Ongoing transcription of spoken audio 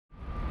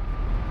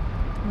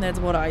That's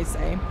what I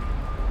say.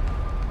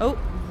 Oh,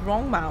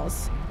 wrong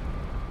mouse.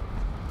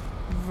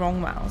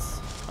 Wrong mouse.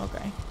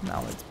 Okay,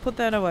 now let's put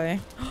that away.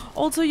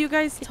 Also, you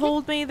guys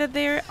told me that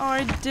there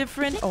are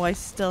different... Oh, I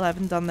still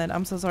haven't done that.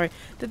 I'm so sorry.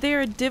 That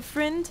there are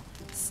different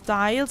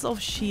styles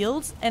of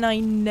shields, and I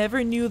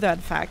never knew that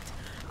fact.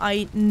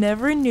 I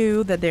never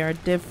knew that there are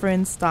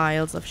different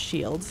styles of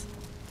shields.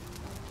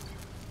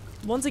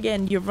 Once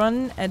again, you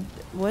run at...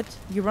 What?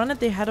 You run at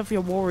the head of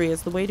your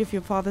warriors, the weight of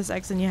your father's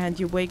axe in your hand.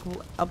 You wake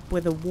up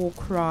with a war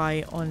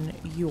cry on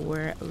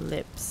your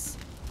lips.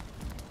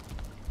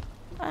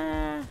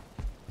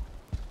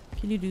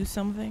 Can you do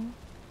something?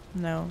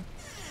 No.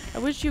 I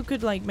wish you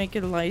could like make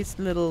a nice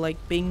little like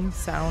bing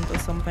sound or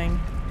something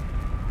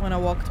when I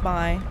walked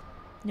by.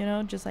 You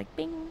know, just like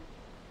bing.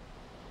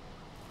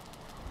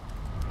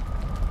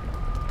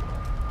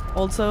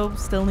 Also,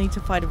 still need to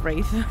fight a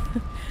wraith.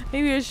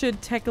 Maybe I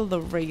should tackle the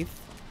wraith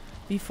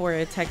before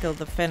I tackle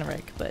the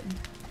Fenric, but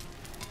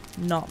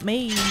not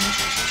me.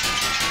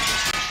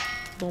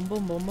 Boom,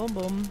 boom, boom, boom,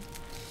 boom.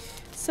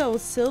 So,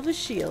 silver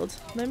shield.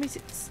 Let me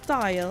see.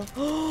 Style.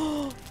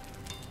 Oh!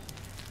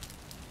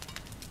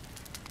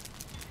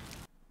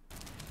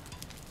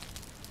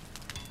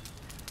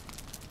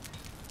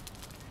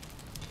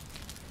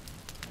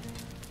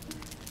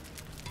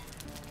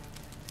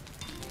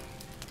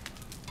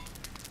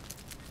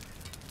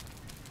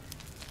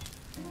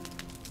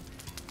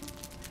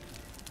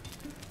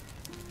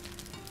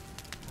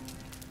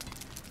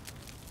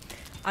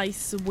 I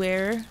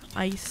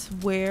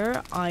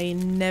swear I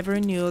never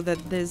knew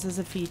that this is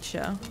a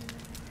feature.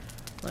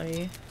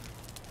 Like,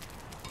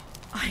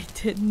 I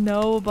didn't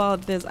know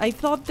about this. I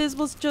thought this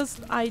was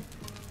just, like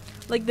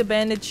the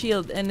banded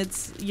shield, and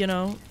it's, you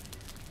know,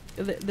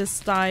 the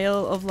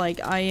style of like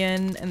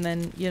iron, and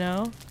then, you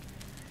know.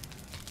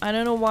 I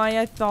don't know why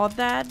I thought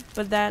that,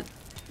 but that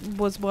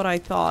was what I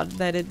thought.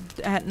 That it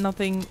had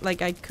nothing,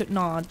 like I could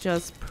not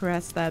just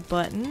press that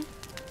button.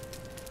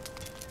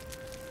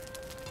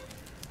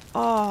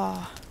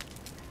 Oh,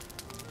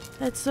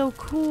 that's so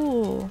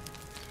cool.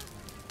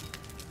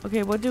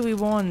 Okay, what do we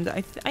want?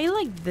 I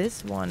like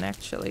this one,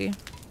 actually.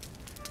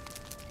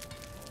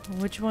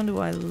 Which one do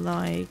I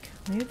like?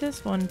 Maybe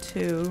this one,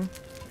 too.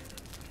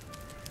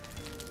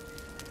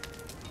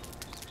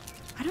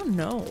 I don't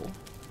know.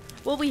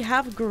 Well, we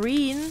have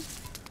green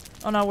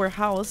on our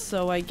house,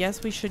 so I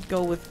guess we should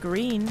go with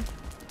green.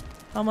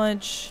 How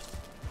much?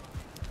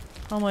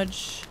 How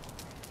much?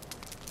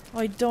 Oh,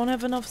 I don't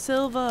have enough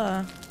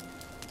silver.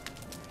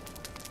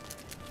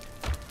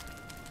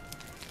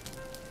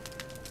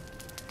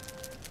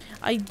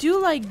 I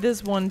do like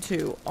this one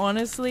too.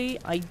 Honestly,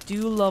 I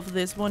do love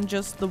this one.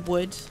 Just the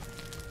wood.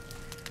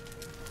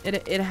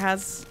 It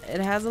has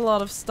a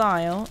lot of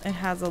style. It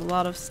has a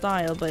lot of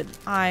style, but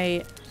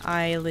I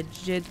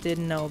legit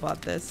didn't know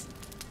about this.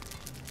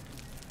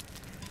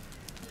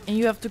 And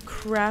you have to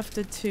craft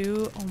it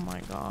too. Oh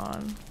my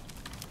god.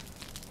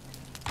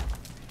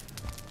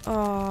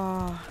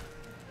 Oh.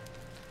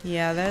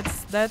 Yeah,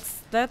 that's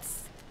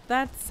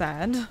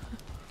sad.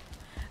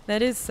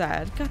 That is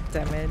sad. God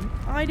damn it.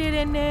 I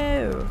didn't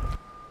know.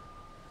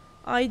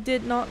 I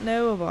did not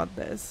know about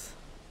this.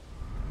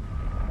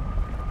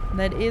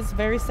 That is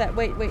very sad.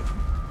 Wait, wait.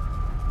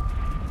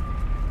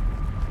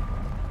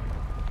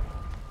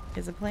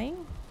 Is it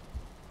playing?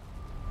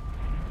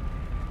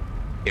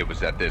 It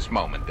was at this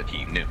moment that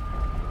he knew.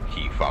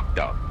 He fucked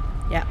up.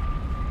 Yeah.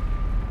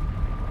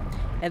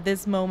 At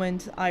this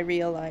moment, I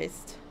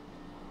realized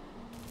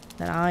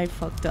that I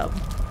fucked up.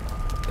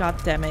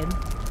 God damn it.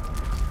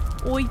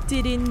 I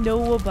didn't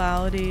know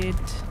about it.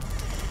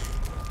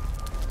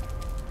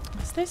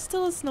 Is there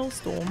still a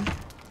snowstorm?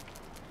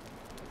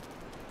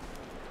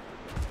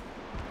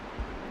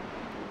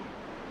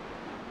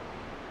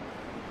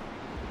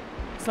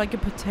 It's like a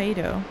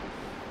potato.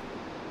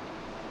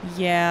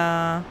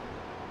 Yeah.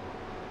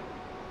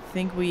 I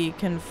think we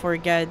can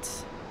forget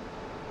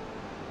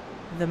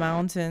the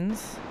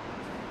mountains.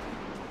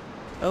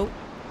 Oh.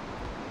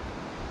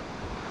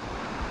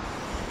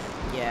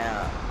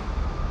 Yeah.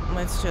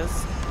 Let's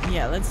just...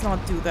 Yeah, let's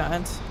not do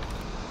that.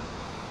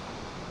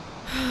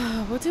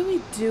 What do we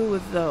do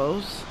with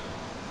those?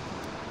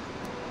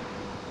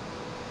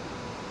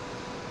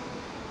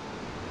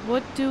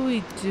 What do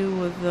we do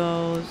with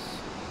those?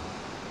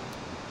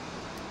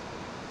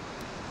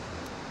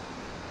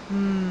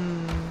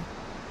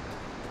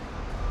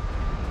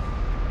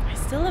 I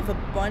still have a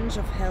bunch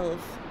of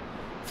health.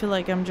 I feel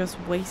like I'm just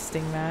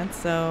wasting that,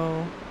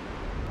 so...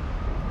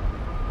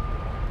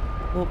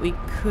 What we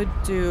could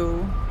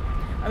do...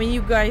 I mean,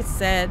 you guys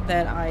said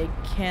that I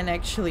can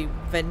actually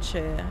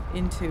venture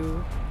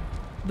into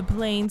the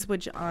plains,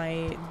 which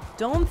I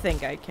don't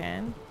think I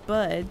can.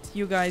 But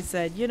you guys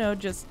said, you know,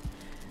 just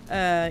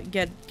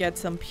get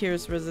some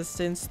pierce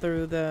resistance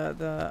through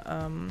the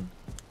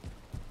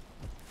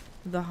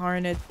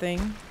harness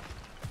thing.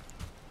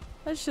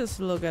 Let's just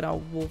look at our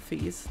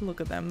wolfies.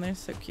 Look at them, they're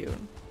so cute.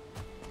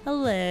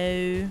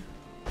 Hello.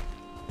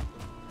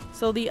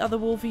 So the other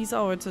wolfies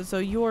are so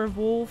you're a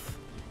wolf,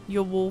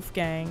 you're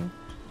Wolfgang.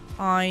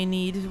 I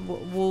need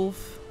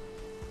wolf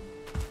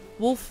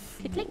Wolf.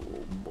 Click, click.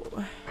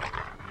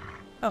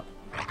 Oh,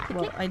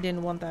 well, I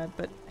didn't want that,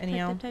 but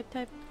anyhow. Type.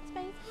 Space.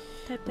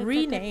 Type.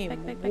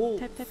 Rename Back.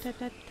 wolf.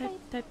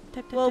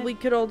 Type. Well, we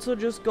could also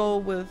just go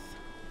with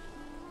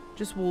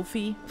just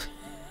Wolfie.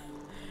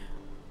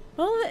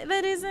 Well,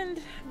 that isn't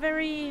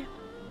very...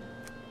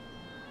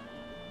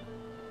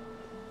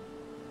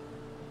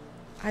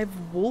 I have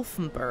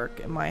Wolfenberg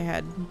in my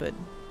head, but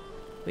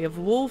we have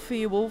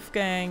Wolfie,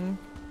 Wolfgang,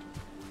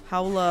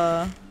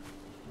 Howler.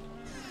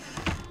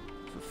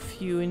 A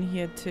few in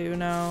here too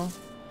now.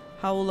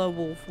 Howler,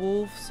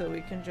 Wolf, so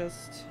we can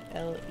just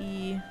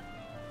LE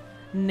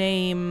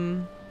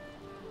name.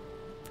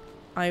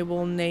 I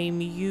will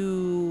name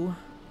you.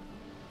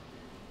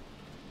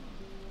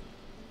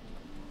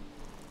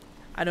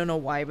 I don't know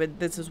why, but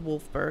this is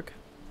Wolfberg.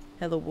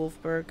 Hello,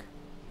 Wolfberg.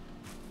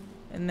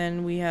 And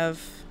then we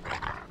have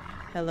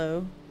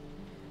hello.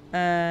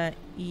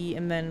 E,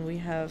 and then we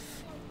have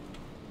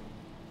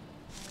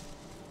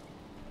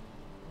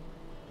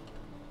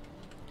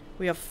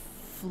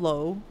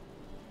Flo.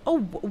 Oh,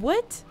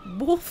 what?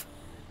 Wolf.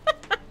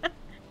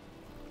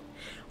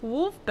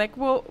 Wolf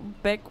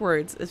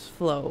backwards is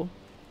Flo.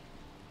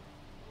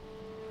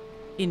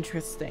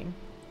 Interesting.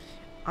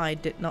 I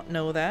did not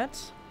know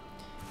that.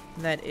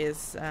 That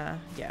is,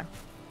 yeah.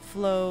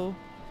 Flo,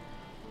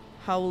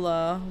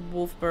 Howler,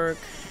 Wolfberg.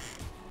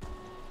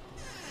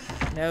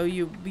 No,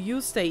 you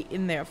stay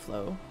in there,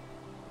 Flo.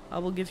 I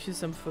will give you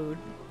some food.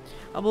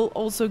 I will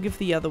also give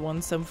the other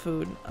one some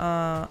food.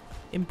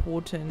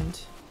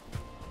 Important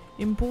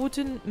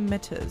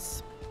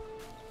matters.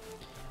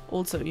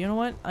 Also, you know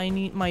what? I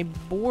need my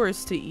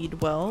boars to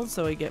eat well,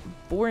 so I get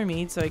boar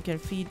meat so I can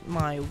feed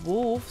my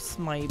wolves,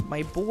 my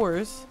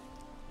boars.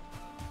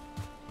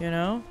 You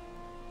know?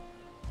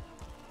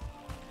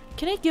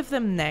 Can I give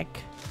them neck?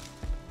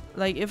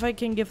 Like, if I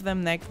can give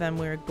them neck, then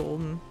we're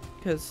golden.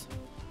 Because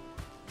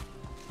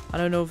I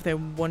don't know if they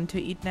want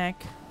to eat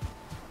neck.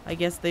 I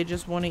guess they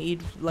just want to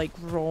eat, like,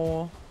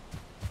 raw...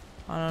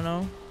 I don't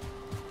know.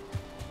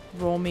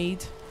 Raw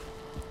meat.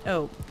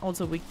 Oh,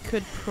 also, we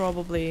could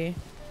probably...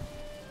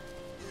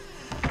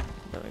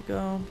 There we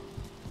go.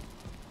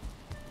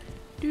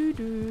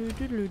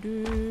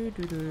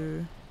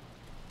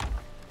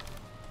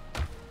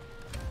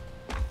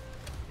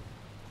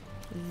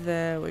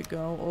 There we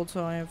go.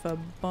 Also, I have a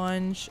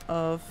bunch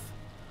of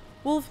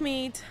wolf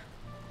meat.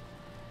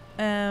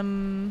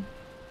 I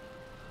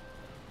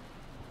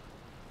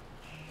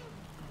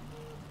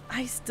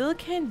still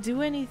can't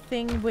do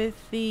anything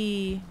with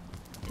the...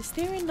 Is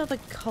there another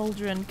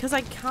cauldron? Because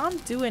I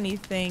can't do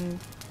anything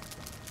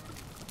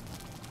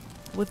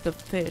with the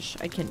fish.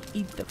 I can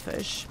eat the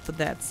fish, but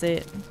that's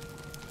it.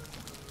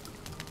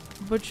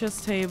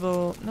 Butcher's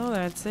table. No,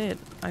 that's it,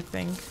 I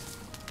think.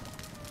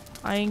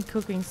 Iron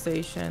cooking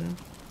station.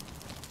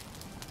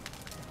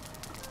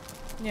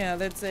 Yeah,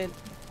 that's it.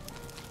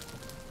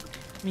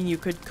 I mean, you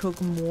could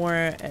cook more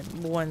at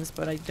once,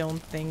 but I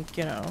don't think,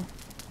 you know...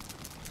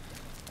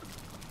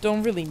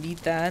 Don't really need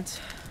that.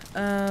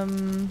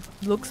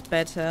 Looks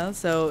better,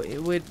 so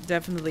it would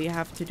definitely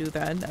have to do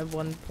that at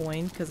one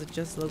point, because it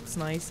just looks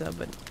nicer,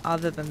 but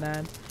other than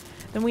that...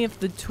 Then we have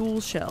the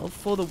tool shelf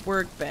for the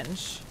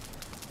workbench.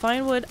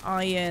 Fine wood,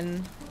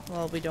 iron...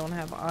 Well, we don't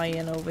have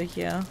iron over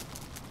here.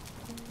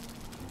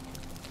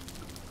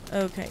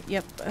 Okay,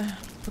 yep.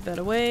 Put that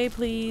away,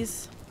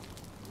 please.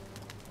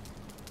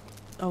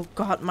 Oh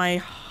god, my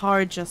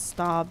heart just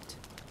stopped.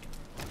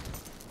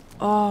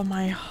 Oh,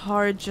 my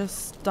heart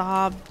just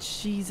stopped.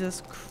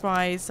 Jesus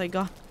Christ, I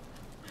got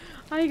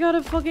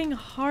a fucking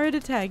heart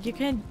attack. You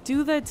can't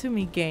do that to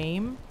me,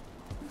 game.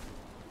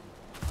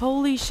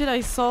 Holy shit,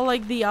 I saw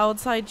like the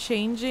outside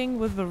changing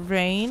with the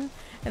rain,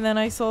 and then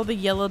I saw the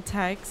yellow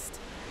text,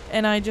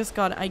 and I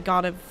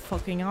got a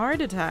fucking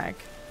heart attack.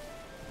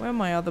 Where are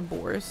my other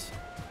boars?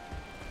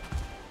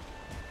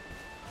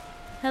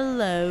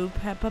 Hello,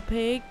 Peppa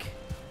Pig.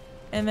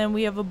 And then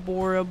we have a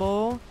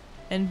boarable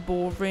and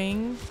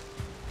boring.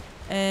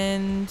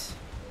 And...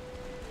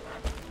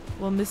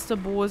 Well,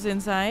 Mr. Boar's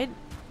inside.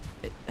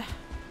 Is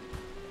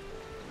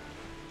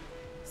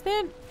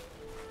there...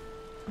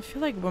 I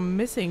feel like we're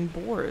missing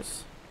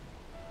boars.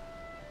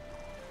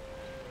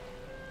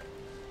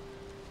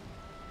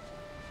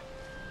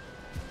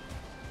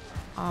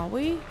 Are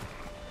we?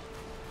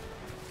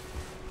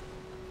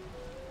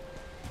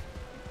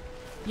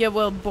 Yeah,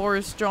 well,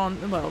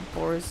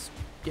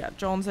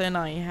 Johnson,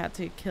 I had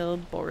to kill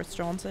Boris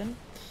Johnson.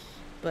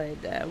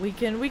 But we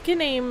can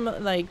name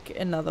like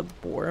another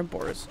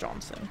Boris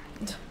Johnson.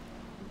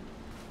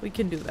 We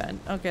can do that.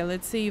 Okay,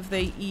 let's see if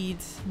they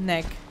eat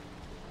neck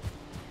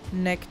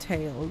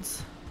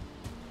tails.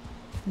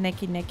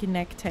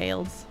 Neck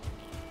tails.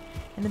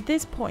 And at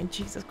this point,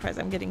 Jesus Christ,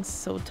 I'm getting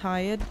so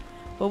tired.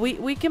 But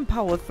we can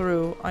power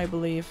through, I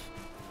believe.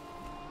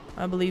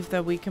 I believe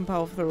that we can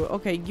power through.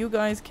 Okay, you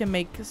guys can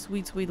make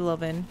sweet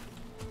lovin'.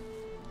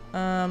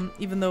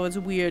 Even though it's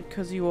weird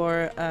because you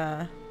are,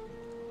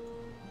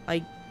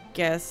 I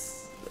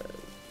guess,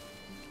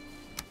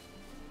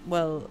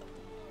 well,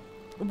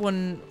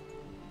 one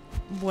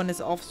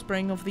is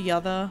offspring of the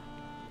other.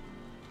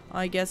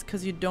 I guess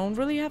because you don't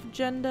really have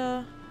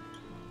gender.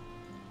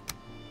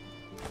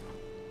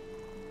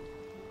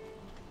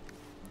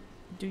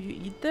 Do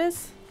you eat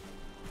this?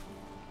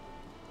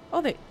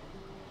 Oh,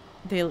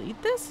 they'll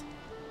eat this?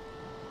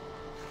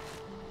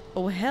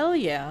 Oh, hell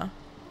yeah.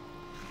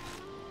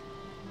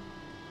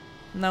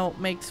 Now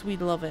make sweet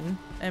lovin'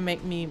 and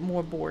make me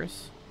more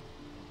boars.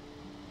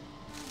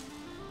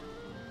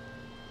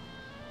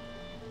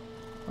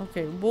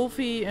 Okay,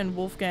 Wolfie and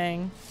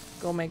Wolfgang,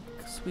 go make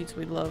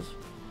sweet love.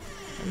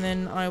 And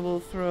then I will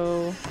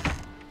throw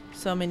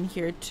some in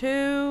here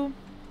too.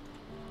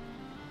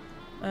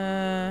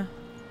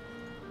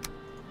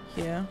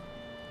 Here.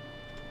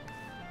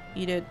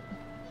 Eat it.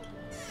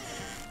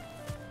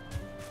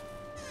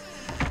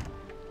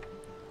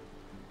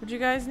 But you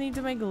guys need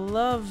to make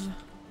love.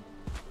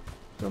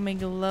 Go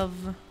make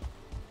love.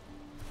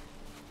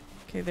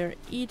 Okay, they're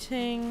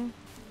eating.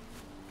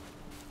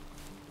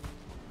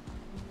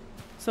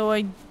 So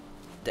I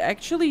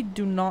actually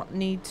do not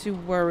need to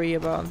worry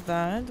about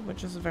that,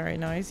 which is very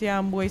nice. Yeah,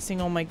 I'm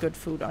wasting all my good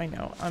food. I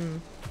know.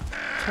 I'm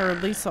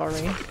terribly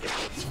sorry.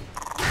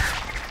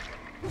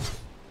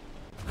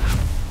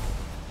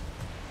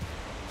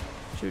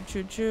 Choo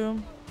choo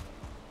choo.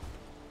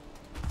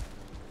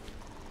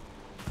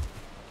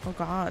 Oh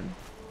god.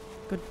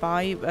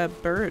 Goodbye,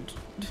 bird.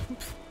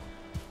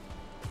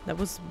 That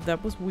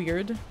was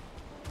weird.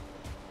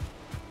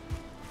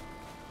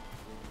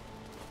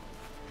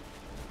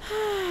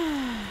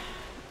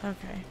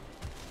 Okay.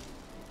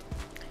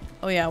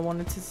 Oh yeah, I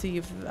wanted to see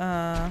if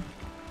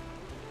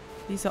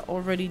these are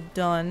already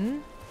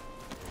done.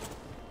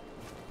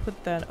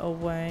 Put that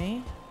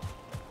away.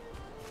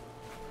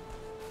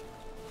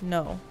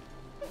 No.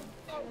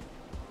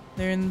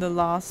 They're in the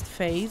last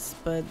phase,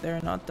 but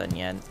they're not done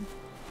yet.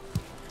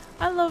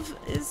 I love,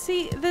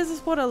 see, this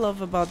is what I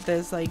love about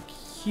this, like,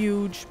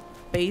 huge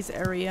base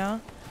area.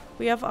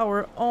 We have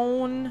our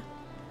own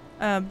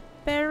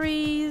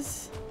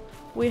berries.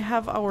 We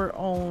have our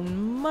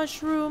own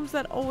mushrooms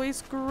that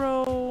always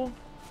grow.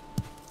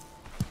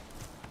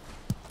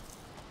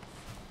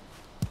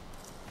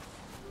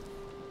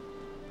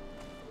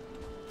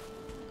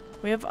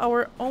 We have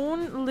our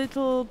own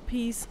little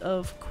piece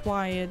of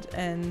quiet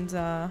and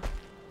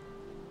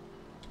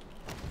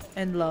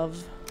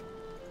love.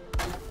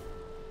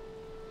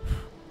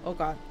 Oh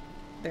god,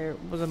 there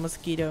was a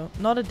mosquito.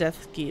 Not a death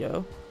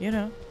mosquito, you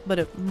know, but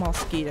a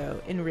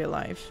mosquito in real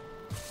life.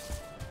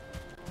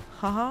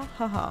 Haha,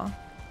 haha.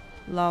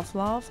 Love,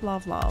 love,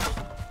 love,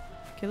 love.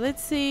 Okay,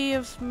 let's see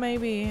if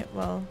maybe,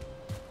 well,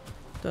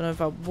 don't know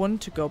if I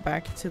want to go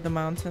back to the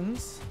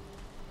mountains.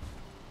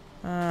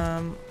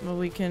 Well,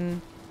 we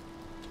can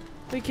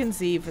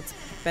see if it's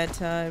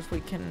better, if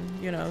we can,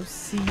 you know,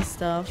 see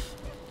stuff.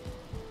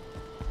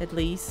 At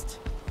least.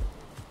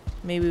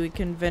 Maybe we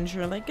can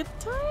venture like a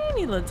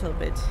tiny little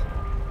bit.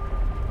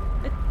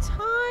 A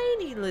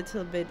tiny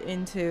little bit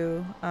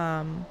into,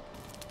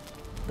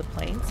 the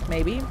plains.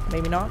 Maybe.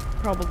 Maybe not.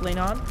 Probably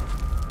not.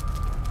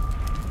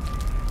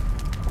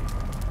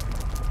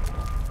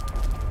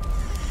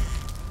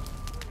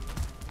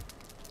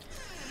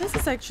 This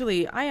is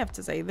actually, I have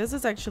to say, this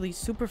is actually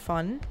super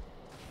fun.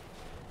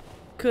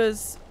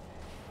 Because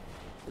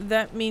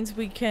that means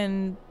we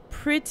can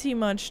pretty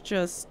much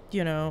just,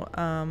 you know,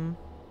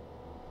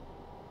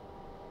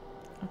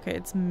 okay,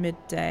 it's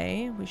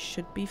midday. We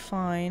should be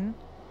fine.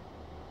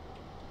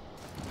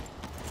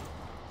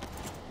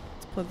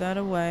 Let's put that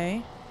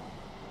away.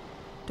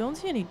 Don't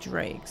see any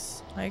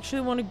drakes. I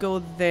actually want to go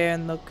there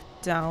and look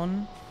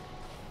down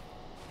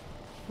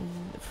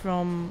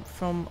from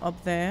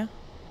up there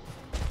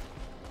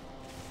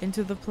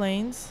into the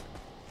plains.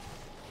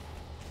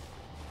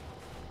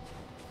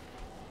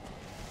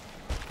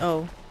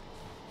 Oh.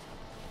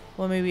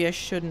 Well, maybe I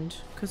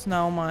shouldn't, because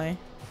now my...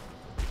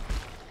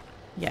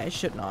 Yeah, I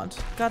should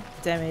not. God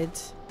damn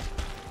it.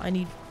 I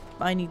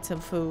need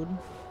some food.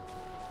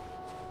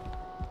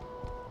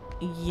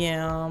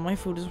 Yeah, my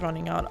food is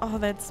running out. Oh,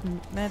 that's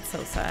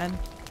so sad.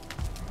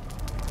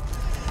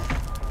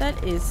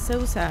 That is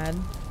so sad.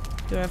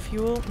 Do I have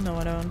fuel? No,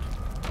 I don't.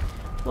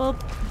 Well.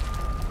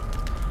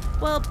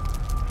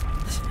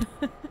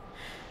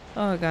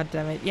 Oh, god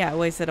damn it. Yeah, I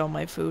wasted all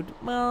my food.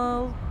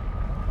 Well.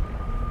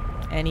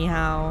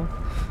 Anyhow,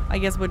 I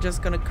guess we're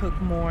just gonna cook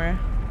more.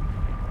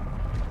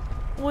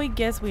 Well, I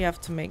guess we have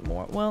to make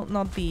more. Well,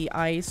 not the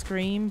ice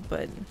cream,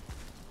 but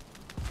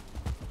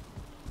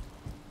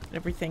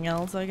everything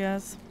else, I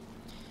guess.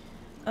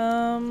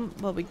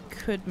 Well, we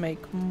could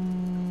make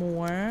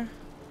more.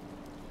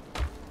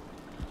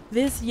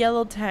 This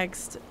yellow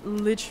text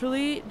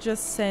literally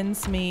just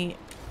sends me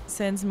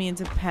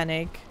into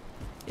panic.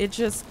 It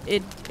just,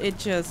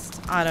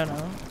 I don't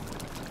know.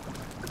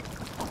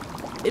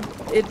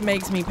 It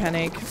makes me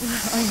panic.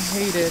 I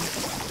hate it.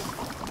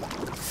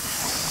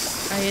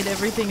 I hate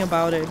everything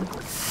about it.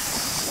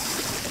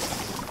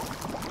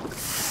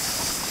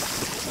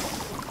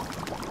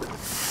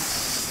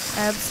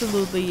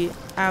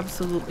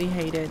 Absolutely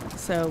hate it.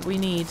 So we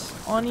need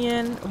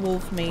onion,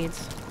 wolf meat.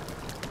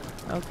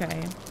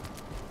 Okay.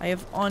 I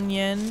have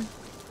onion.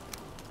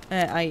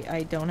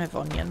 I don't have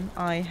onion.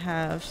 I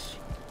have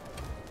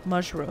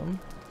mushroom.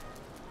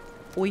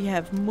 We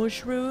have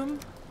mushroom.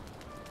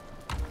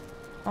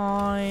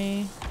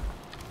 I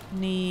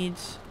need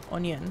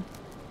onion.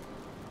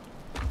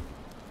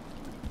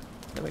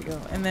 There we go.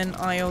 And then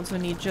I also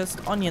need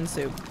just onion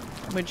soup,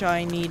 which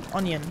I need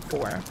onion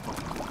for.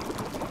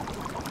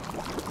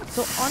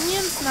 So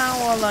onions now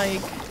are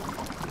like,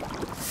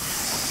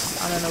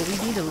 I don't know, we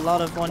need a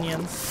lot of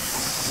onions.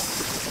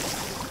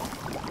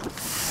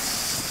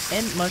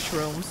 And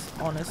mushrooms,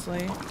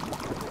 honestly.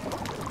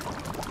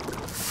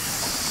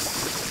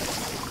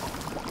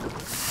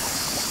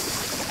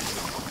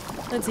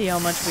 Let's see how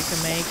much we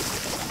can make.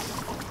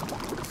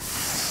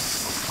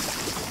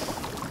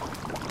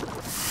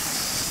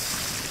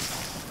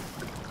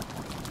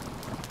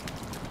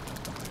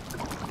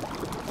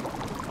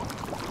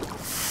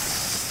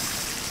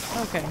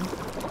 Okay.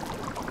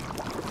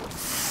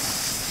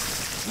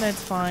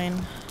 That's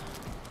fine.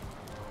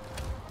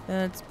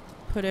 Let's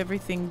put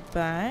everything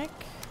back.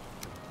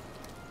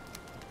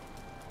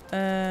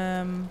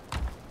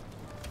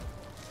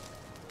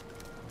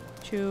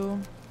 Chew.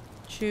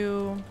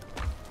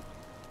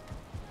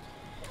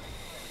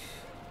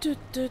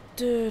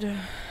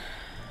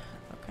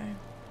 Okay.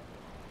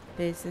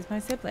 This is my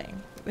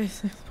sibling.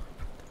 This is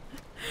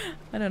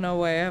I don't know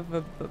why I have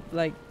a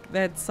like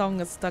that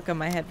song is stuck in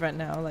my head right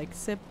now. Like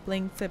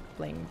sibling.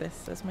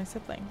 This is my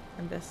sibling,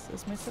 and this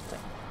is my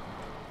sibling.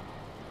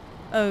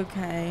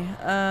 Okay.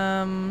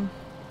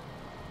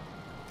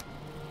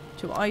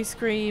 To ice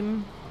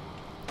cream.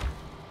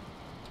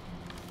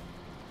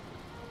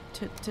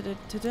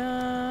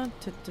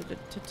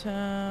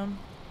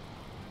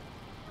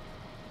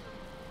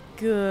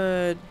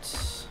 Good.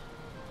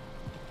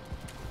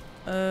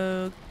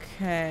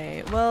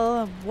 Okay.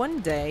 Well,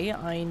 one day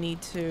I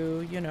need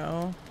to, you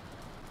know,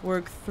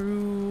 work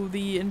through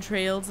the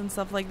entrails and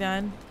stuff like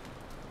that.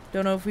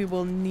 Don't know if we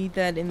will need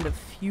that in the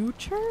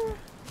future.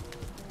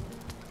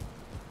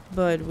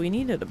 But we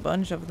needed a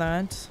bunch of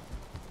that.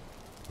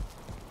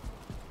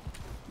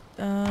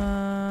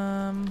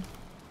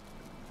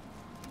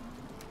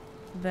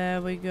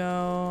 There we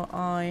go.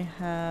 I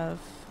have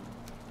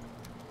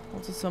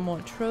also some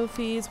more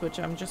trophies, which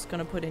I'm just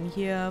gonna put in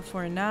here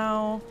for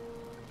now.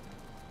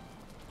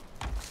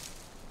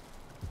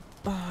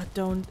 Oh,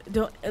 don't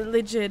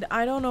legit,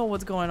 I don't know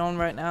what's going on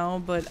right now,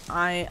 but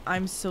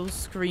I'm so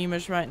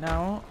squeamish right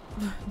now.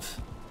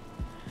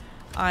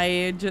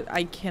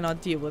 I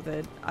cannot deal with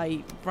it.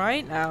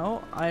 Right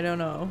now, I don't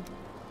know.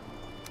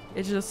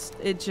 It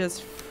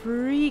just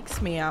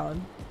freaks me out.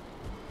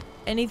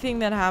 Anything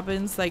that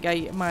happens, like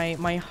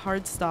my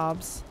heart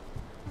stops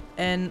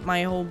and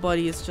my whole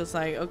body is just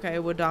like, okay,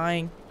 we're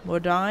dying. We're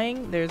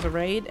dying. There's a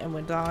raid and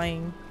we're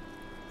dying.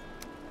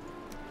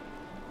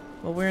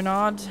 But we're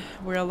not.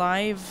 We're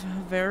alive.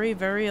 Very,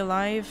 very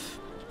alive.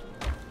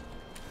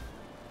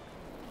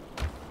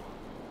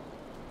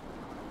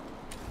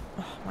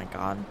 Oh my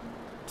god.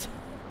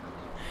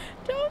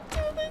 Don't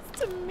do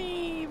this to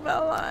me,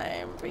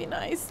 Valheim. Be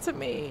nice to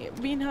me.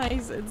 Be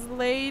nice. It's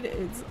late.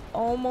 It's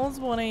almost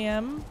 1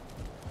 AM.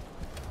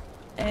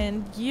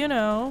 And, you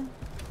know...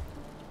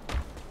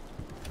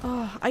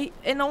 Oh,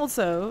 and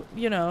also,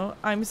 you know,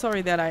 I'm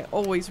sorry that I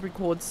always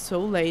record so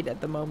late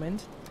at the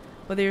moment.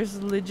 But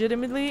there's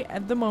legitimately,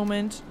 at the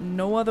moment,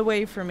 no other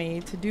way for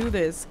me to do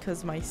this.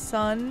 Because my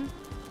son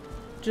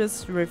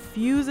just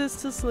refuses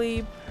to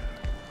sleep.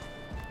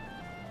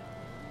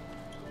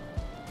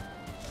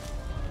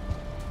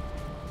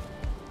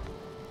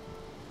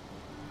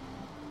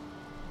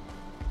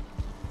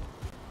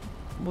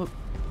 What?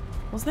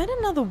 Was that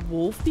another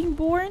wolf being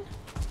born?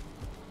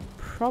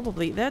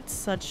 Probably. That's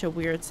such a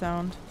weird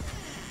sound.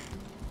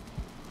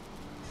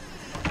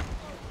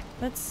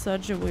 That's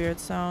such a weird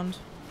sound.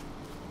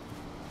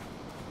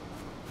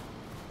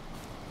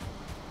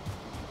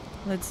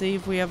 Let's see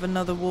if we have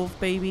another wolf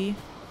baby.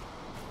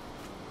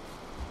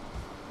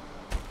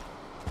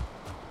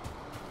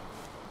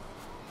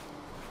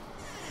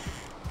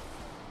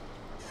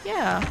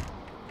 Yeah.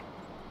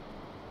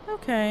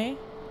 Okay.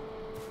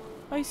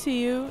 I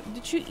see you.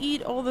 Did you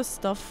eat all the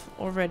stuff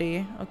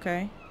already?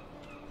 Okay.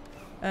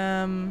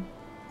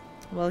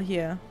 Well,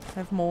 here.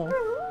 Have more.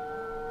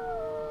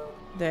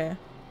 There.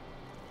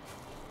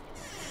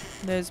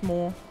 There's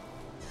more.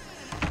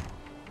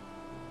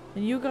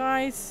 And you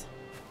guys,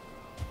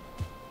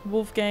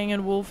 Wolfgang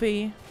and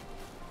Wolfie,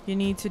 you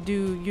need to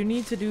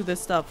do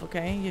this stuff,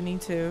 okay? You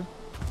need to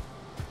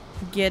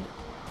get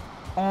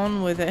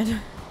on with it.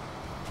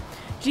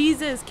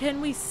 Jesus, can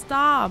we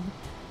stop?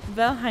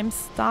 Valheim,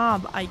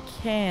 stop. I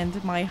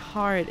can't. My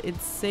heart,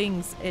 it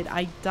sings.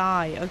 I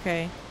die.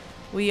 Okay.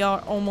 We are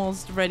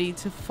almost ready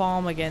to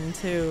farm again,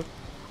 too.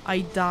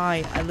 I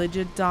die. I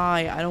legit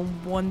die. I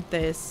don't want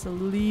this.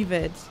 Leave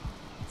it.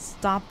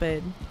 Stop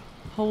it.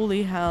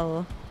 Holy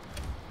hell.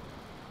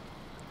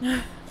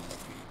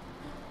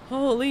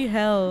 Holy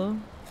hell.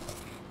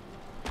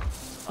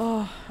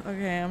 Oh,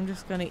 okay. I'm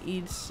just gonna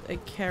eat a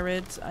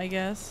carrot, I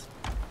guess.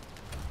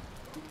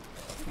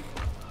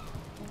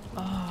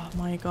 Oh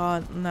my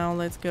god. Now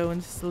let's go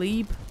and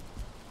sleep.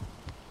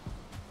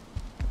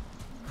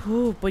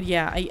 Whew, but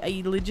yeah,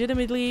 I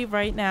legitimately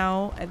right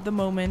now, at the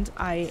moment,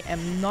 I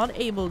am not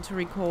able to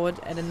record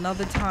at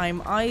another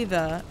time,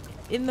 either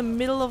in the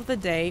middle of the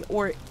day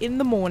or in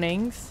the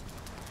mornings,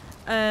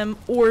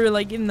 or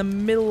like in the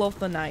middle of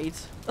the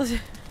night.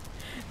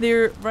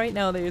 Right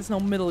now there is no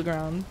middle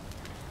ground,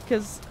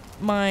 because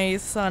my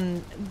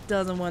son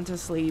doesn't want to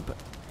sleep.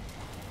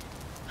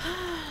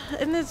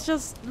 And it's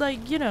just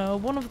like, you know,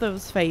 one of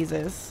those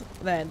phases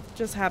that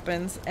just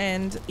happens,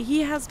 and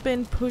he has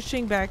been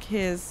pushing back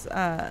his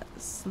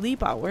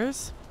sleep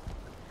hours.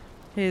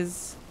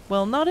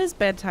 Well, not his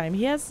bedtime.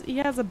 He has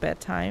a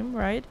bedtime,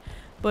 right?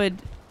 But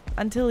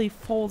until he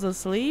falls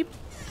asleep,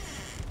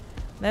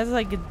 that's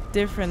like a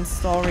different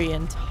story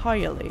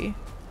entirely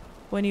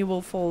when he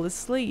will fall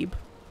asleep.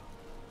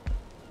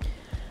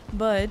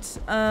 But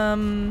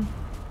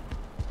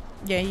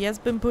yeah, he has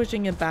been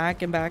pushing it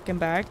back and back and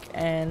back,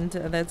 and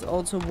that's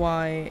also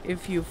why,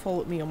 if you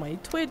followed me on my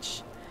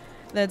Twitch,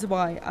 that's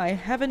why I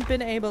haven't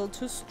been able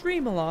to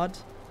stream a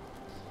lot.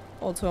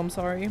 Also, I'm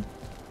sorry.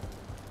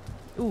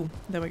 Ooh,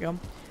 there we go.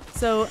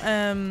 So,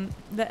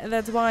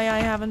 that's why I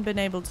haven't been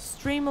able to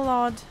stream a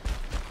lot.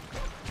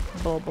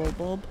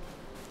 Bulb.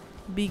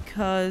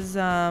 Because,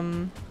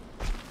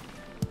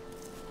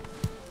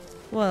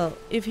 well,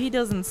 if he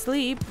doesn't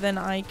sleep, then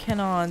I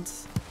cannot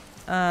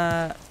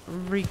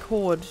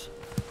record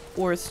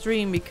or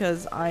stream,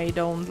 because I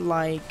don't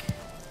like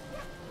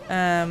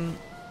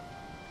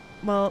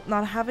well,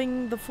 not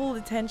having the full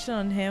attention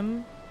on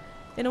him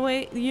in a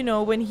way, you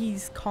know, when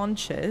he's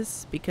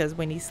conscious, because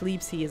when he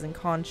sleeps he isn't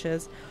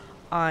conscious.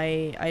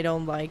 I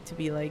don't like to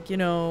be like, you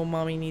know,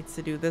 mommy needs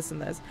to do this and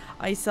this.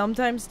 I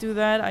sometimes do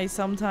that. I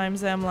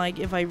sometimes am like,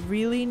 if I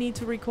really need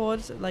to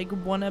record like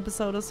one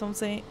episode or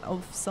something,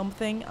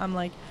 I'm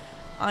like,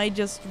 I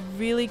just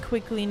really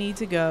quickly need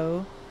to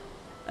go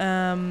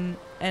and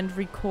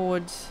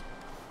record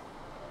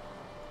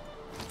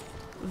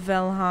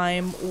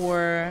Valheim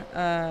or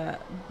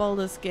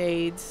Baldur's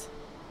Gate,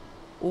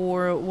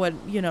 or what,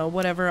 you know,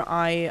 whatever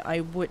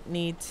I would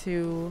need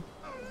to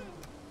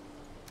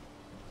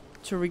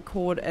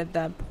record at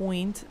that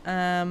point.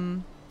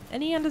 And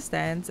he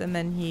understands, and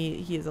then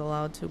he is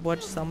allowed to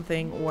watch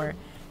something, or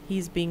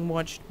he's being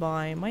watched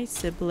by my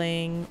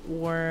sibling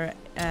or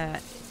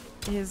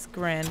his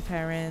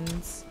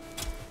grandparents.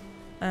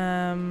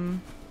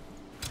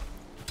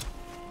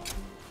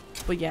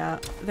 But yeah,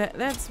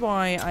 that's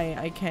why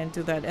I can't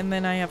do that. And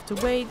then I have to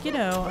wait, you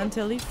know,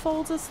 until he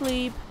falls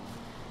asleep,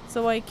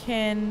 so I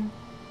can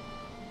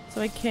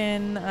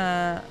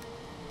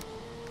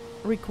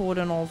record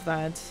and all of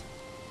that.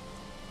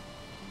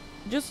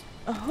 Just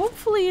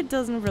hopefully it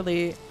doesn't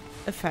really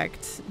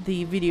affect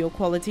the video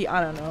quality.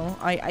 I don't know.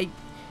 I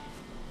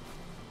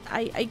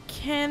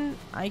can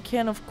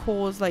of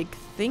course like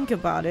think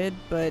about it,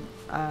 but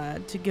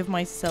to give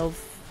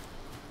myself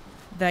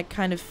that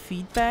kind of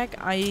feedback,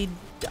 I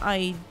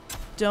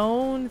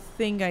don't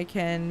think I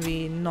can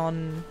be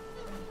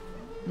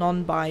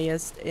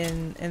non-biased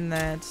in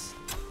that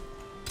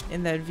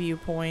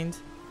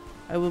viewpoint.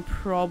 I will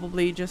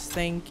probably just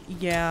think,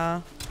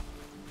 yeah,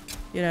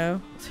 you know,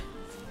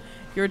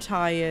 you're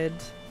tired.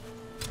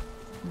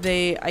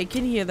 I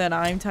can hear that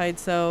I'm tired,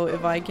 so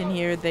if I can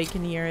hear it, they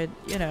can hear it,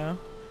 you know.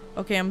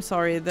 Okay, I'm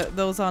sorry,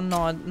 those are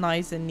not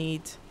nice and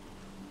neat.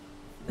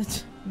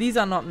 These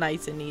are not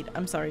nice and neat,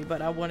 I'm sorry,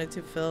 but I wanted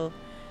to fill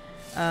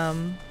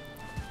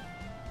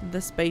the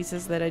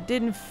spaces that I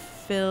didn't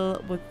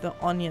fill with the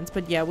onions.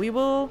 But yeah, we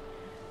will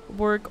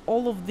work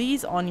all of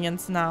these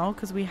onions now,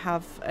 because we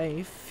have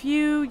a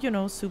few, you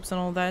know, soups and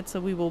all that,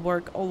 so we will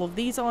work all of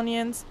these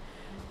onions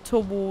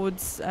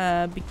towards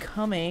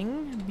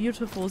becoming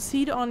beautiful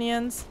seed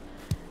onions,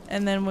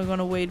 and then we're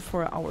gonna wait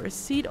for our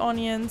seed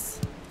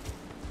onions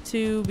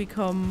to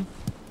become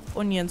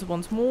onions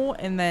once more,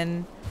 and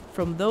then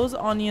from those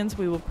onions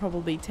we will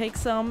probably take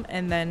some,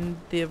 and then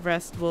the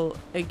rest will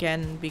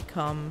again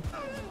become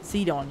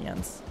seed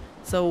onions.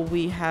 So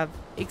we have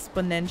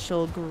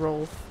exponential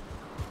growth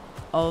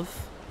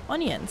of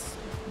onions,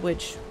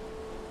 which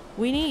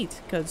we need,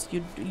 because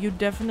you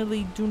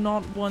definitely do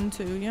not want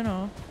to, you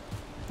know,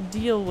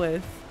 deal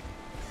with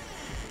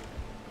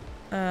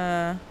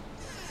let's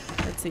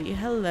see,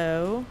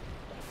 hello,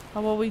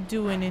 how are we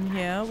doing in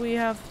here? We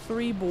have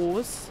 3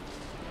 boars.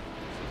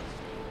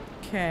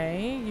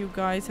 Okay, you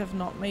guys have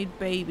not made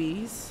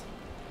babies.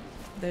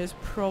 There's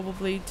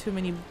probably too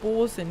many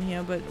boars in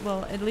here, but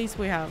well, at least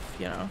we have,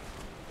 you know,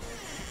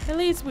 at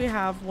least we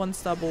have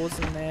 1-star boars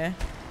in there,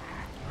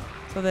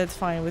 so that's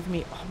fine with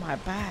me. Oh, my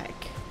back,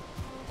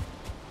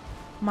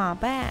 my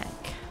back.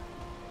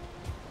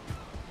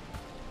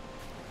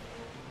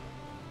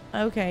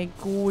 Okay,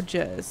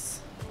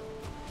 gorgeous.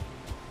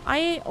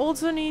 I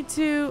also need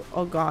to,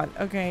 oh god,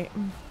 okay,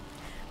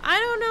 I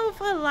don't know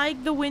if I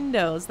like the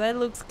windows. That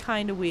looks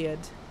kind of weird.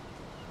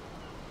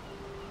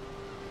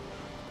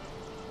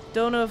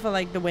 Don't know if I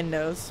like the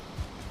windows.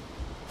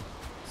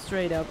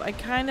 Straight up, I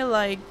kind of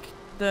like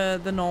the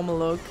normal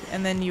look,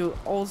 and then you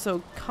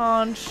also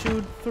can't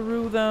shoot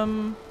through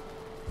them.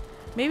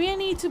 Maybe I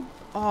need to,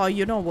 oh,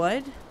 you know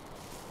what?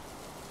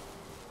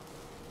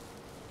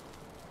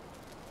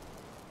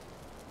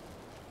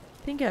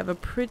 think I have a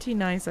pretty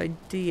nice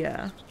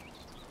idea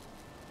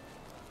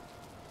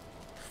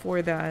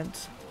for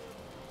that.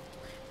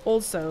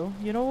 Also,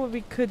 you know what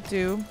we could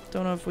do?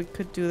 Don't know if we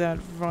could do that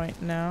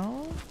right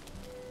now.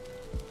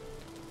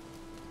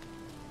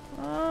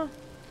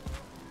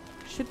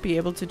 Should be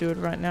able to do it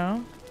right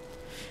now.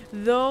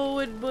 Though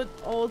it would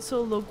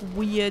also look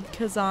weird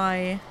because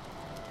I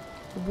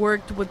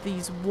worked with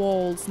these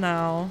walls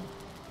now.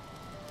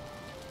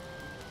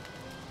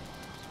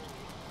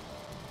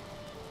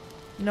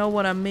 Know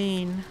what I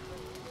mean?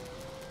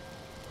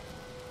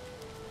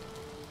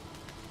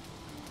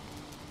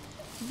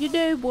 You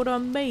know what I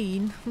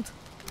mean?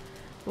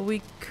 But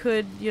we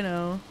could, you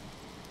know,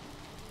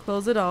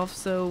 close it off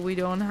so we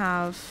don't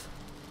have...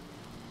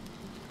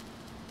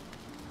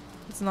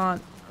 It's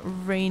not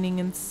raining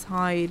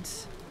inside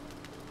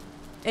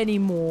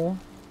anymore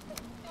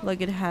like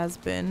it has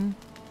been.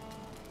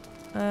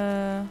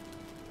 Let's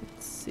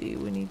see,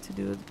 we need to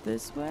do it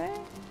this way.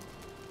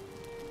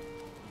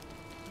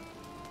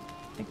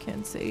 I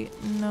can't see.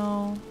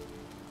 No.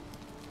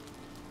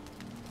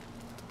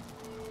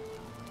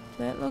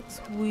 That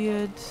looks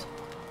weird.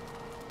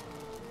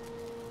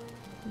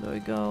 There we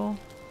go.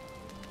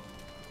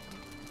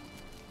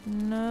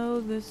 No,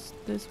 this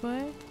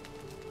way.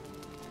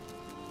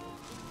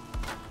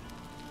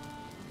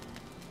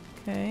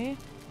 Okay.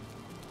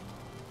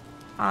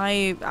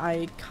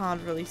 I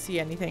can't really see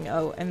anything.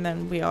 Oh, and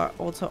then we are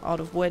also out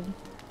of wood.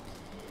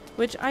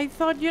 Which I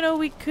thought, you know,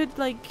 we could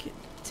like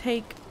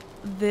take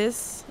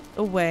this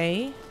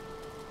away.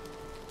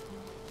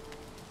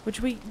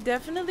 Which we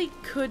definitely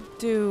could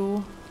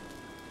do.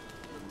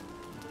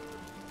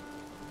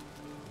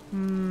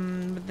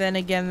 But then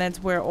again,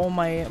 that's where all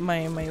my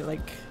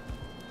like...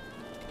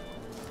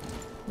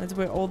 That's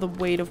where all the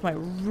weight of my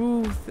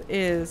roof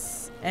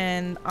is.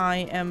 And I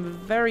am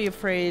very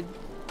afraid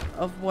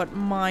of what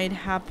might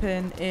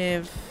happen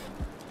if...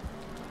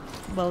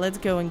 Well, let's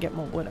go and get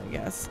more wood, I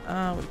guess.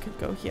 We could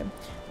go here.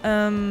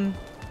 Oh,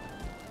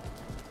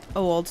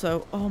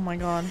 also... Oh my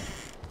god.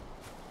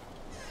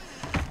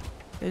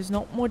 There's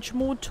not much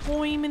more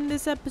time in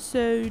this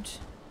episode.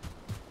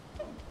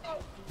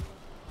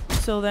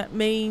 So that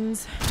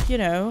means, you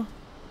know...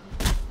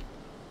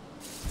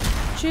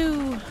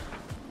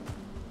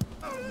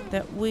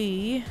 that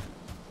we...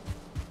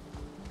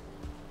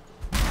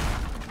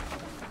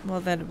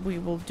 Well, that we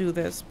will do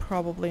this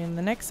probably in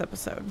the next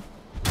episode.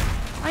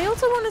 I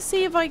also want to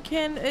see if I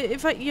can...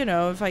 If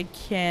I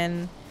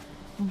can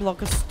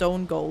block a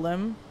stone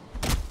golem.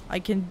 I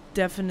can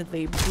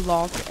definitely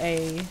block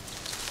a...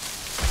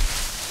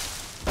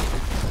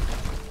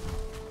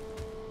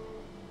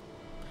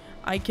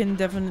 I can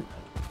definitely...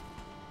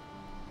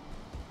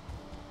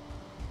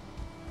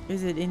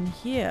 Is it in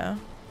here?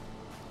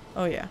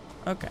 Oh yeah,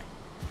 okay.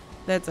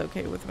 That's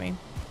okay with me.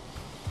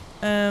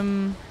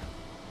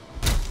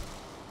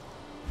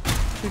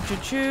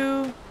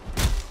 Choo.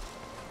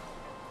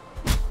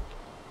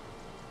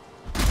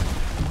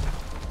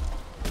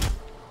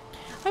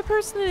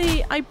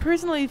 I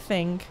personally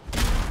think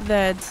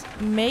that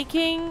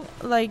making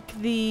like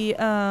the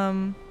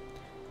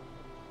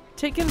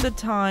taking the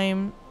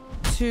time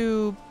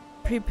to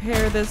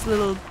prepare this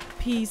little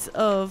piece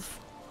of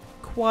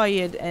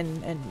quiet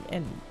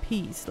and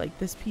peace, like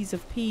this piece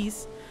of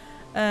peace,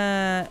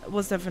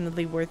 was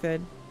definitely worth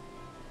it.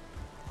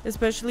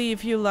 Especially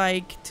if you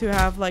like to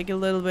have like a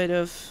little bit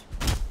of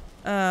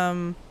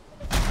well,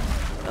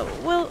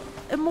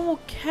 a more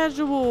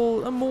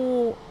casual, a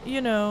more,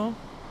 you know,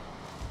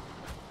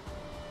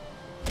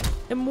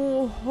 a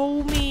more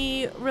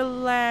homey,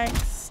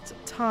 relaxed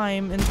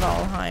time in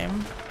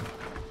Valheim.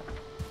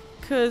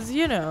 Cause,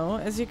 you know,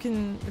 as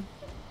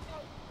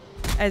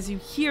you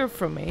hear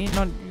from me,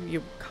 not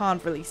you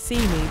can't really see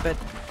me, but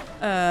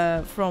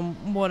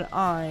from what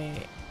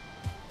I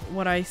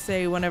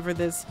say whenever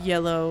this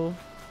yellow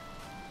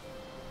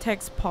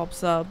text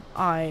pops up,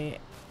 I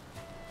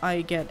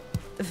get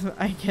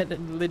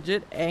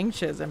legit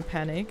anxious and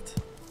panicked.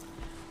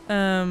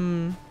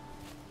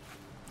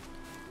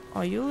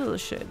 Oh, you little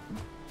shit.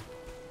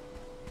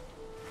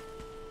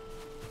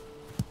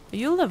 Are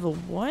you level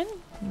 1?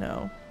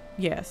 No.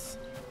 Yes,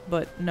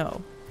 but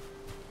no.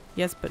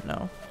 Yes, but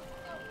no.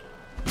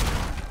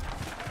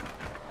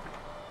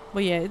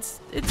 But yeah, it's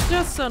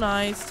just so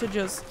nice to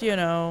just, you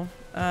know,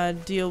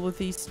 deal with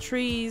these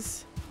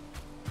trees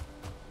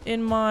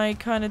in my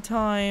kind of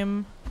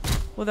time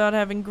without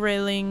having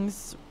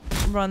graylings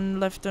run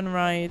left and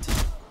right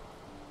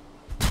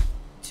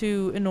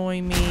to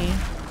annoy me.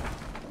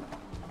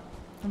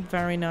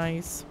 Very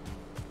nice.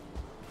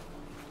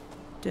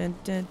 Dun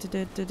dun dun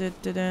dun dun dun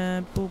dun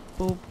dun, boop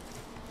boop.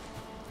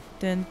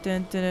 Dun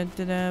dun dun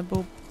dun dun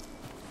boop.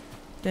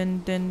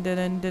 Dun dun dun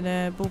dun dun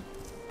dun boop.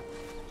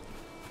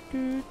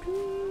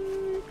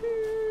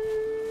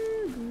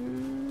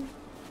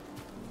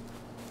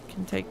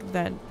 Can take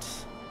that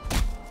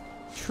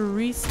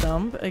tree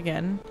stump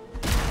again,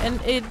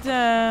 and it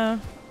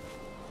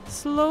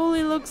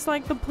slowly looks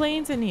like the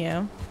plains in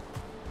here.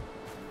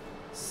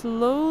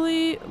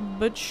 Slowly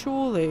but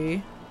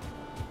surely,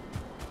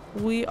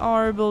 we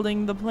are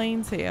building the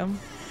plains here.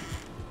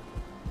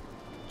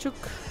 Chook.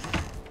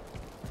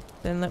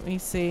 Then let me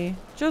see.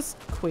 Just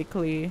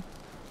quickly.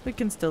 We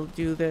can still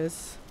do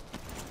this.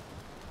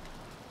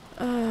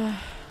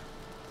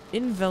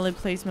 Invalid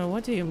placement.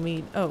 What do you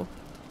mean? Oh.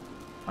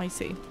 I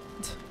see.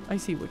 I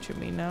see what you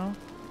mean now.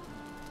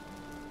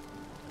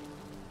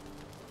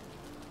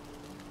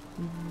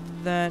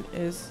 That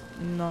is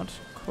not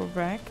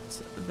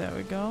correct. There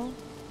we go.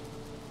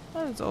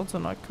 That is also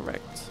not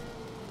correct.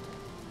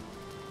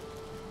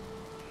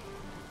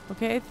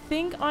 Okay, I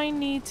think I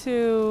need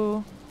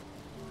to...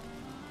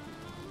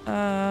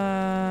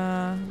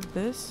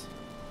 this?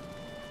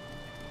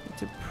 Need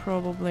to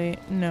probably...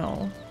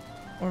 No.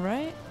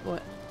 Alright?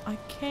 What? I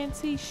can't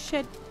see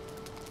shit.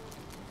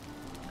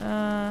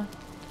 Yeah,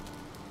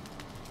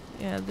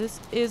 this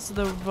is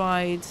the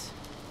right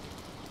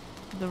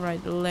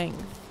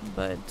length,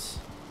 but...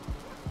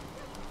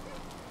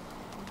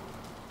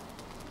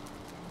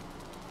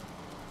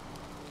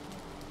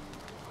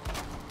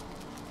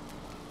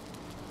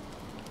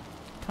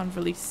 Can't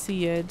really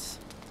see it.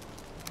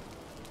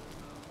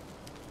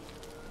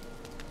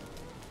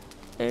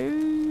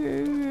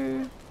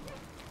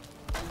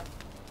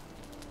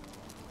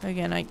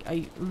 Again,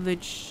 I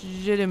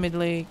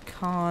legitimately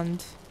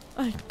can't.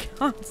 I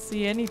can't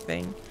see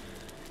anything.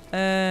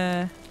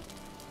 Oh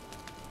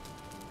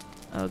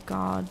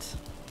god.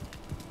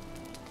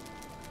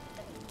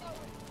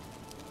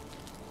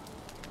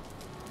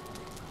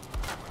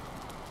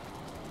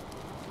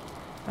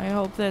 I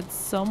hope that's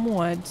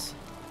somewhat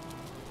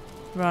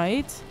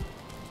right.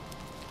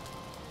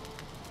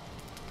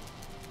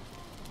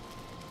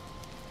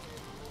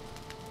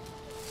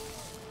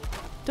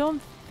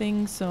 Don't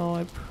think so.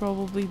 I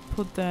probably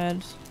put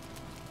that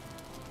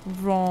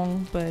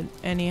wrong, but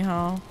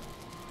anyhow.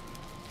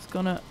 Just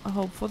gonna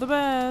hope for the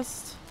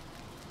best.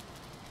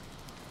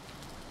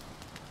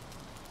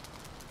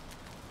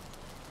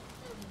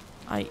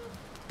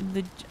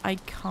 I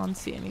can't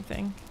see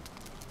anything.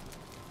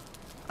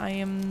 I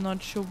am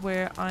not sure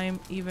where I'm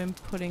even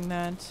putting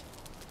that.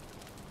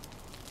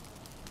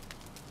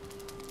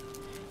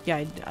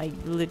 Yeah, I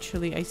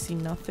literally, I see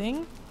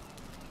nothing.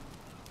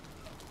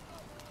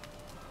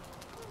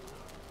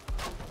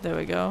 There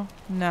we go.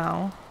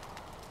 Now.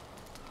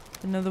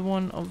 Another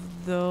one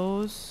of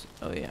those.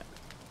 Oh yeah.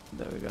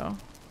 There we go.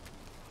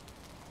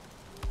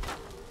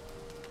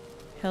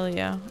 Hell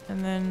yeah.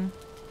 And then...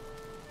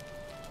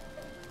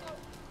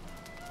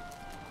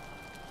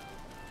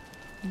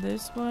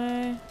 this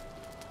way.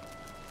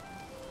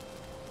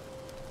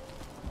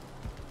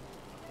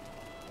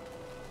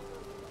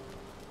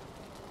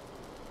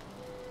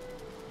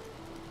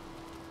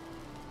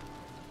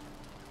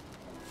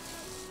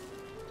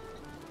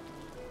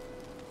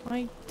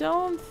 I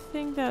don't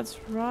think that's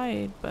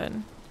right, but...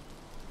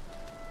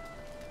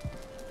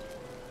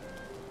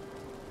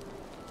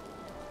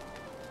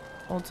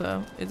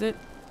 also, is it?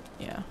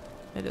 Yeah,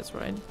 it is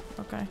right.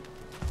 Okay.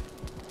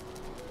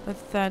 A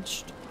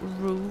thatched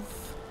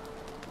roof.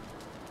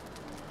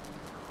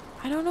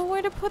 I don't know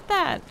where to put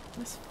that.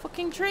 This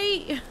fucking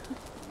tree.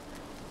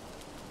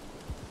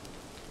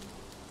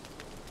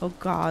 Oh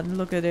god,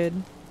 look at it.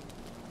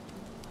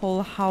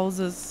 Whole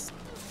houses.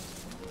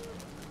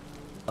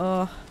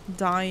 Ugh,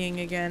 dying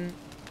again.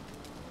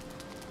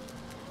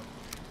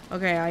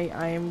 Okay,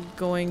 I am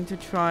going to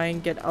try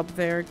and get up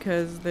there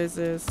because this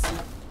is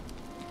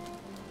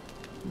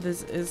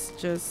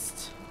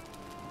just...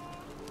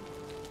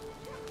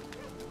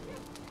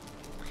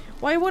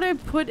 why would I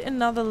put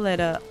another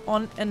letter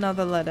on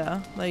another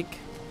letter? Like,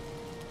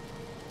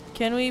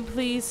 can we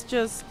please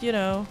just, you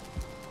know,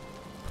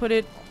 put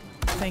it...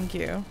 thank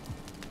you.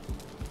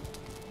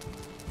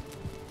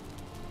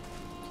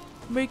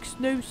 Makes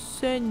no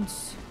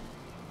sense.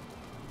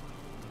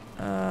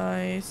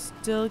 I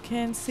still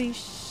can't see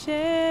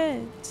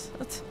shit.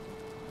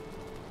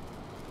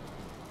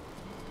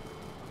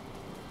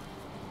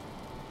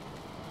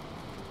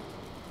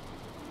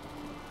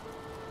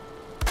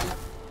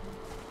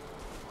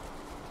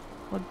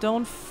 Well,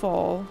 don't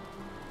fall.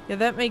 Yeah,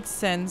 that makes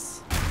sense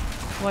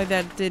why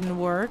that didn't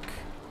work.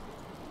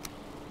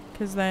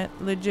 Because that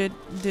legit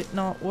did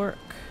not work.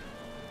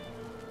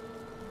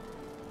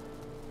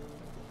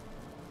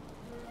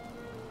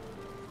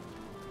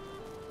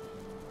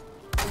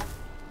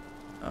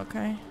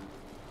 Okay.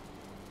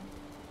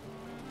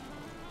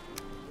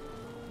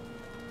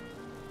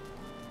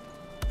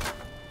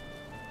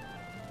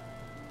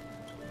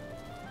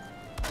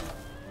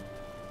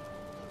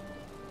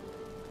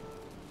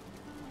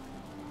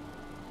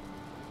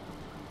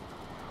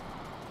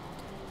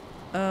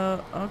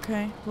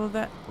 Okay.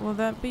 Will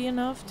that be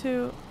enough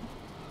to...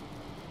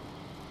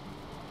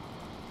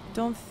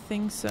 don't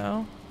think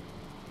so.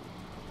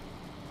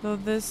 Though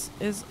this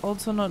is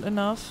also not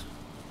enough.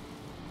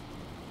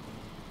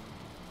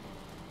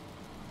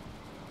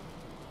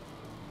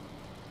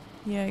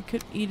 Yeah, I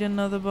could eat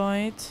another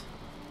bite.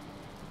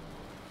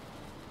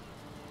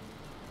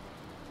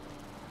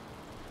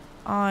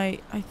 I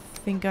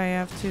think I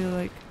have to,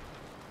 like...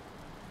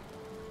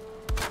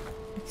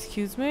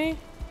 excuse me?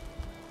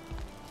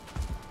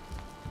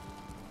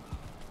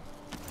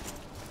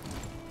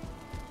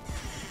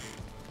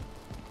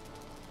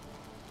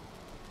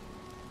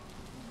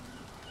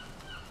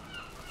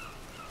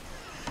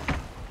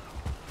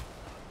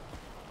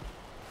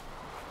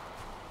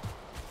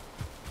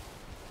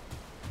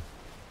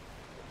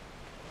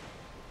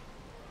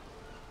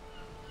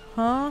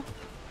 Huh?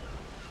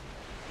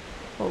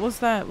 What was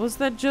that? Was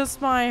that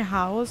just my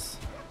house?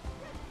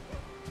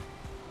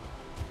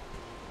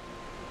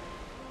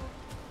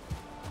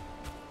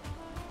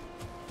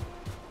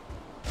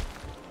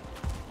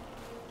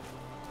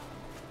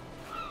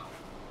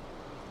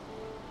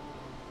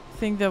 I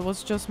think that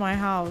was just my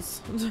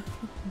house.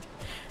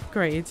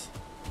 Great.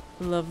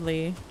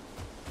 Lovely.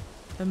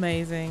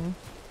 Amazing.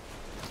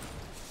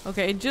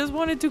 Okay, I just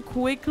wanted to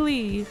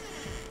quickly,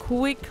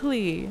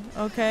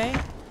 okay?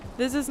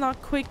 This is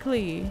not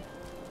quickly.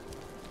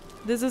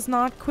 This is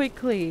not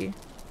quickly.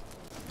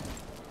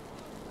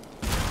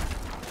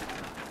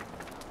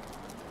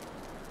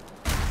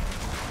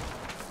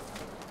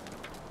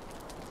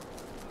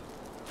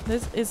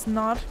 This is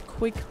not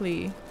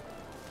quickly.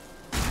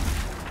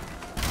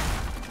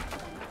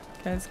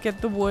 Okay, let's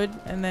get the wood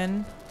and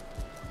then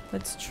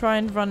let's try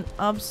and run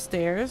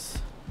upstairs.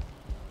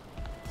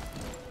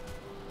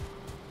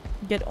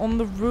 Get on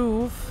the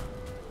roof.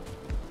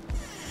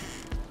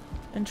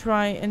 And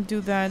try and do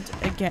that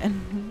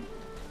again.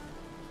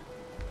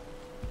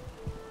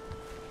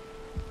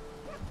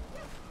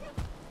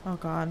 Oh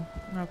god.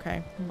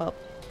 Okay. Well.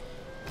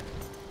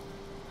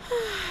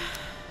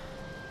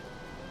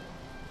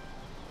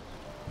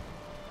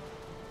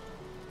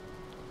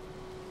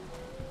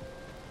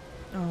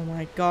 Oh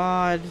my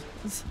god.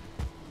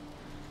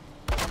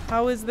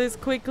 How is this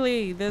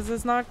quickly? This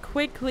is not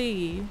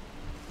quickly.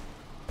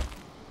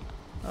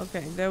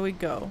 Okay, there we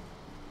go.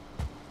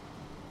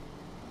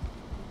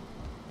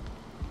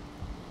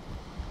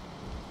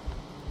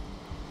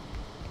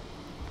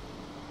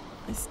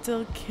 I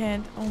still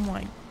can't. Oh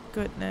my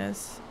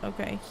goodness.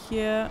 Okay,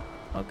 here.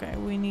 Okay,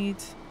 we need.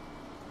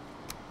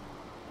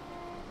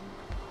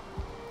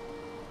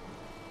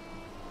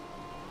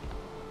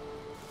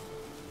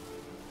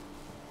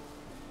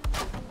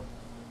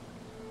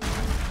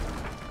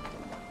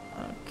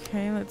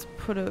 Okay, let's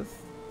put a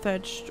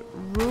thatched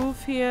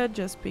roof here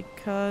just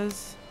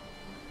because.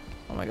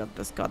 Oh my god,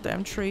 this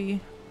goddamn tree.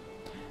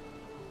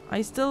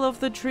 I still love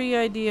the tree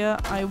idea.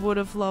 I would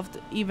have loved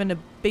even a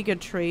bigger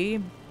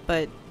tree,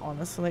 but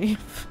honestly.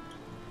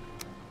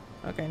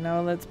 Okay,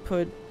 now let's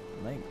put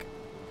like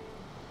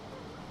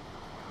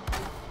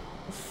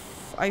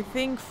I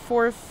think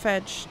 4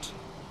 fetched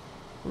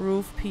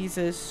roof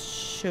pieces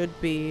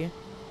should be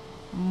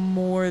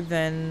more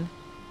than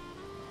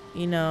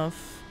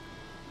enough.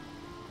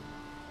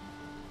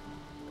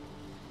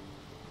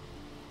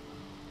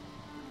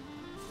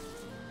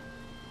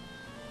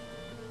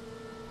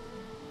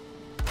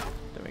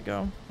 There we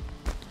go.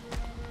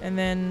 And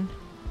then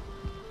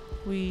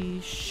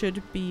we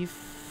should be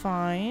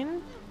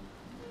fine.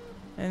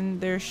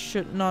 And there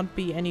should not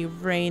be any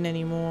rain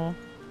anymore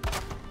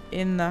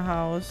in the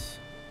house.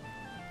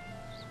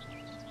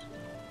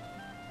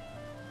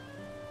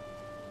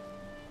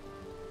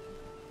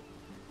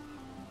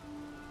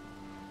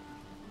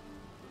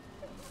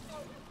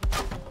 I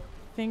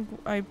think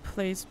I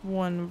placed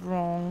one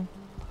wrong.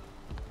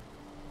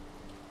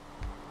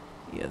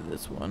 Yeah,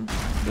 this one.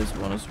 This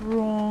one is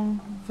wrong.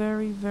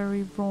 Very,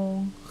 very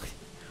wrong.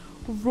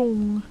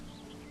 Wrong.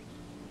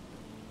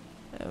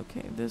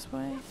 Okay, this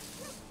way.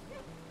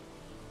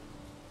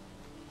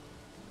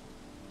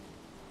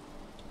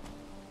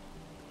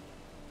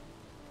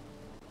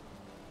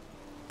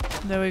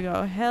 There we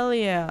go. Hell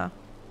yeah.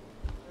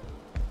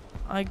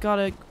 I got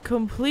a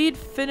complete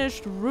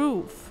finished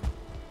roof.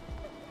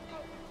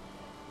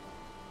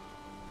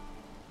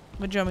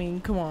 Which, I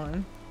mean, come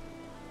on.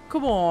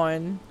 Come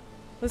on.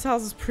 This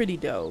house is pretty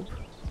dope.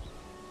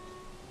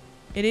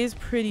 It is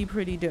pretty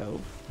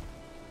dope.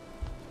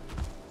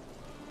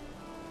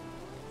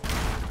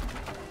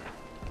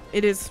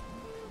 It is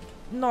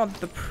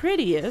not the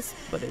prettiest,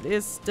 but it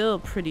is still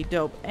pretty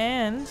dope.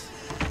 And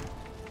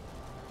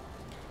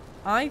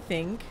I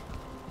think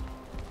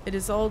it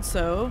is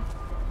also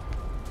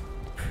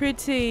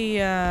pretty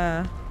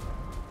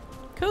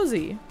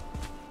cozy.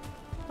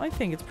 I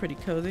think it's pretty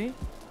cozy.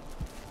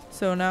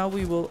 So now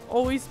we will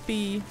always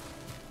be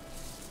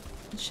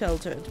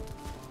sheltered.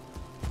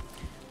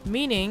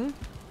 Meaning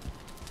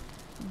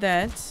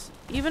that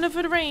even if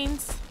it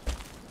rains,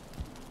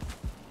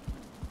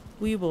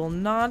 we will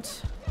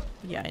not...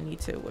 Yeah, I need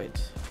to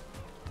wait.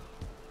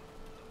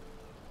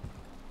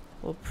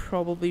 We'll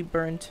probably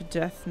burn to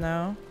death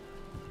now.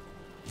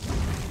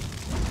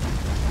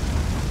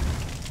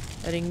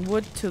 Adding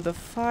wood to the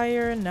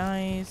fire.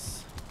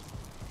 Nice.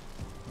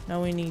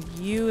 Now we need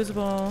you as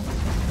well.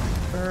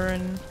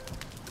 Burn.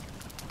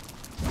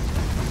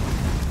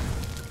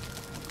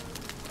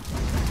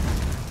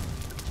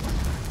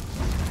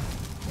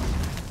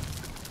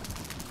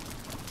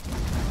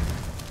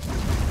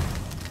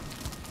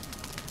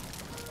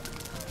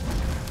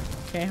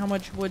 Okay, how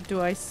much wood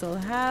do I still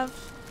have?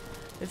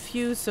 A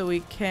few, so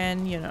we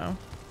can, you know,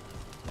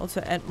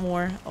 also add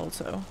more.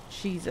 Also,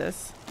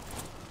 Jesus.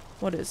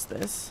 What is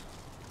this?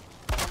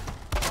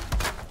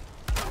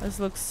 This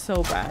looks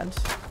so bad.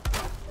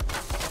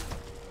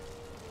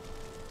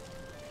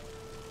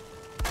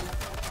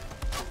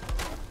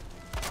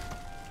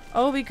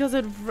 Oh, because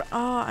oh,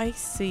 I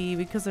see.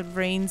 Because it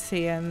rains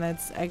here, and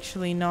that's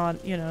actually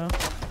not, you know,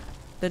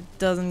 that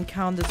doesn't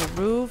count as a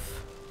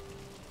roof.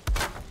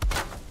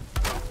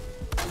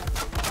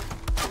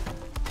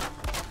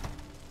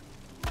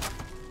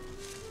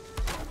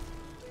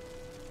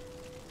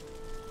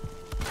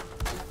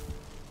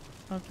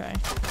 Okay.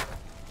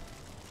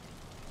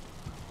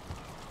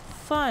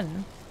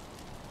 Fun.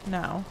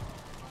 Now.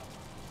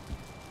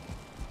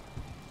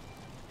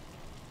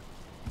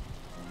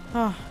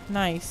 Ah,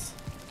 nice.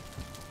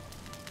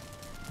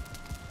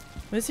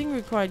 Missing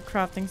required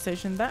crafting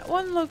station. That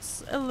one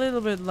looks a little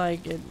bit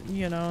like it,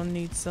 you know,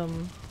 needs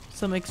some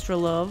extra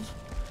love.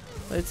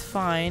 But it's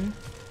fine.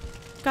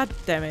 God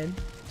damn it.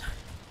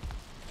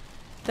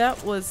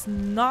 That was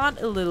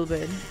not a little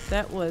bit.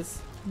 That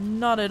was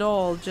not at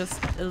all just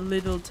a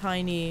little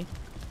tiny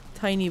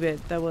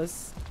bit. That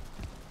was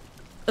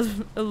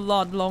a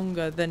lot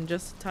longer than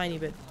just a tiny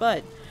bit.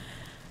 But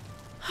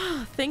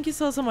thank you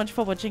so much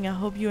for watching. I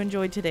hope you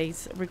enjoyed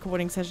today's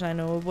recording session. I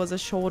know it was a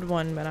short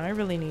one, but I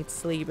really need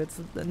sleep.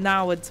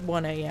 Now it's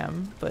 1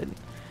 a.m. but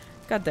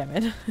god damn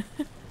it.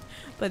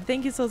 But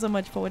thank you so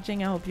much for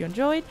watching. I hope you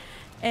enjoyed.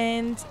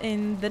 And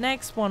in the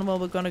next one, well,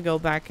 we're gonna go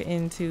back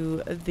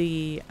into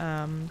the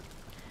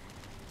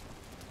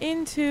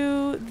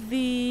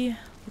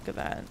look at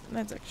that.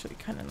 That's actually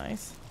kind of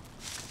nice.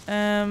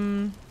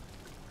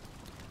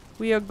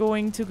 We are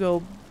going to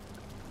go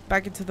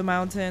back into the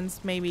mountains,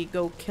 maybe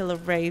go kill a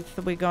wraith.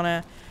 We're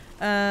gonna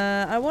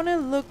I want to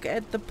look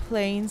at the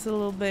plains a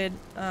little bit,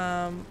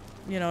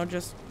 you know,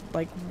 just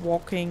like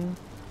walking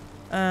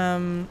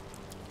around,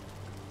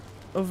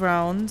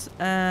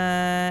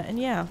 and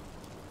yeah,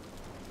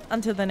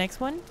 until the next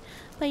one,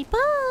 bye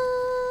bye.